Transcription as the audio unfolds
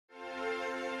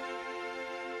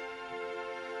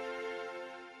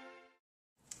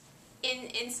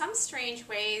in some strange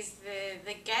ways,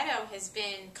 the ghetto has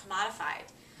been commodified.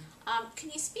 Can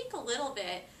you speak a little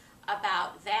bit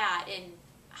about that and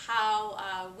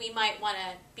how we might want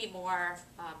to be more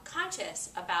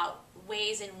conscious about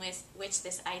ways in which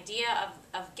this idea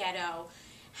of ghetto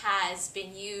has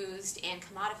been used and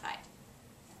commodified?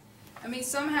 I mean,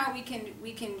 somehow we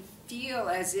can feel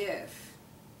as if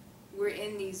we're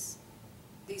in these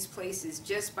places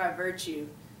just by virtue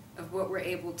of what we're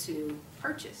able to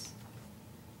purchase,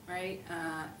 right?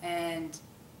 And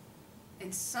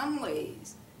in some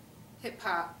ways,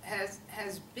 hip-hop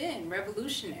has been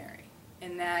revolutionary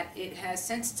in that it has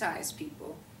sensitized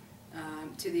people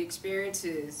to the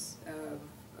experiences of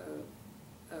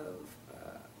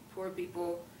poor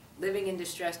people living in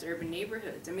distressed urban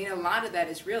neighborhoods. I mean, a lot of that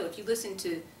is real. If you listen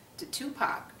to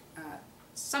Tupac,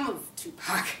 some of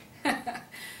Tupac,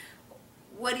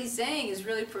 what he's saying is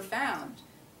really profound,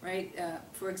 right?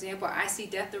 For example, I see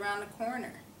death around the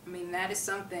corner. I mean, that is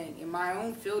something in my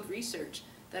own field research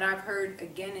that I've heard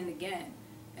again and again.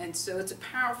 And so it's a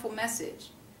powerful message.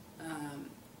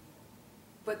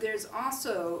 But there's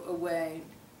also a way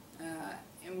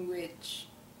in which,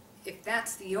 if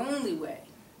that's the only way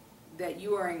that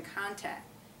you are in contact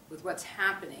with what's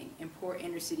happening in poor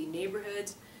inner city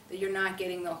neighborhoods, that you're not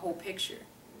getting the whole picture.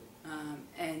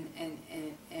 And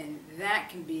that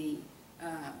can be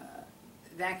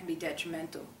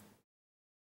detrimental.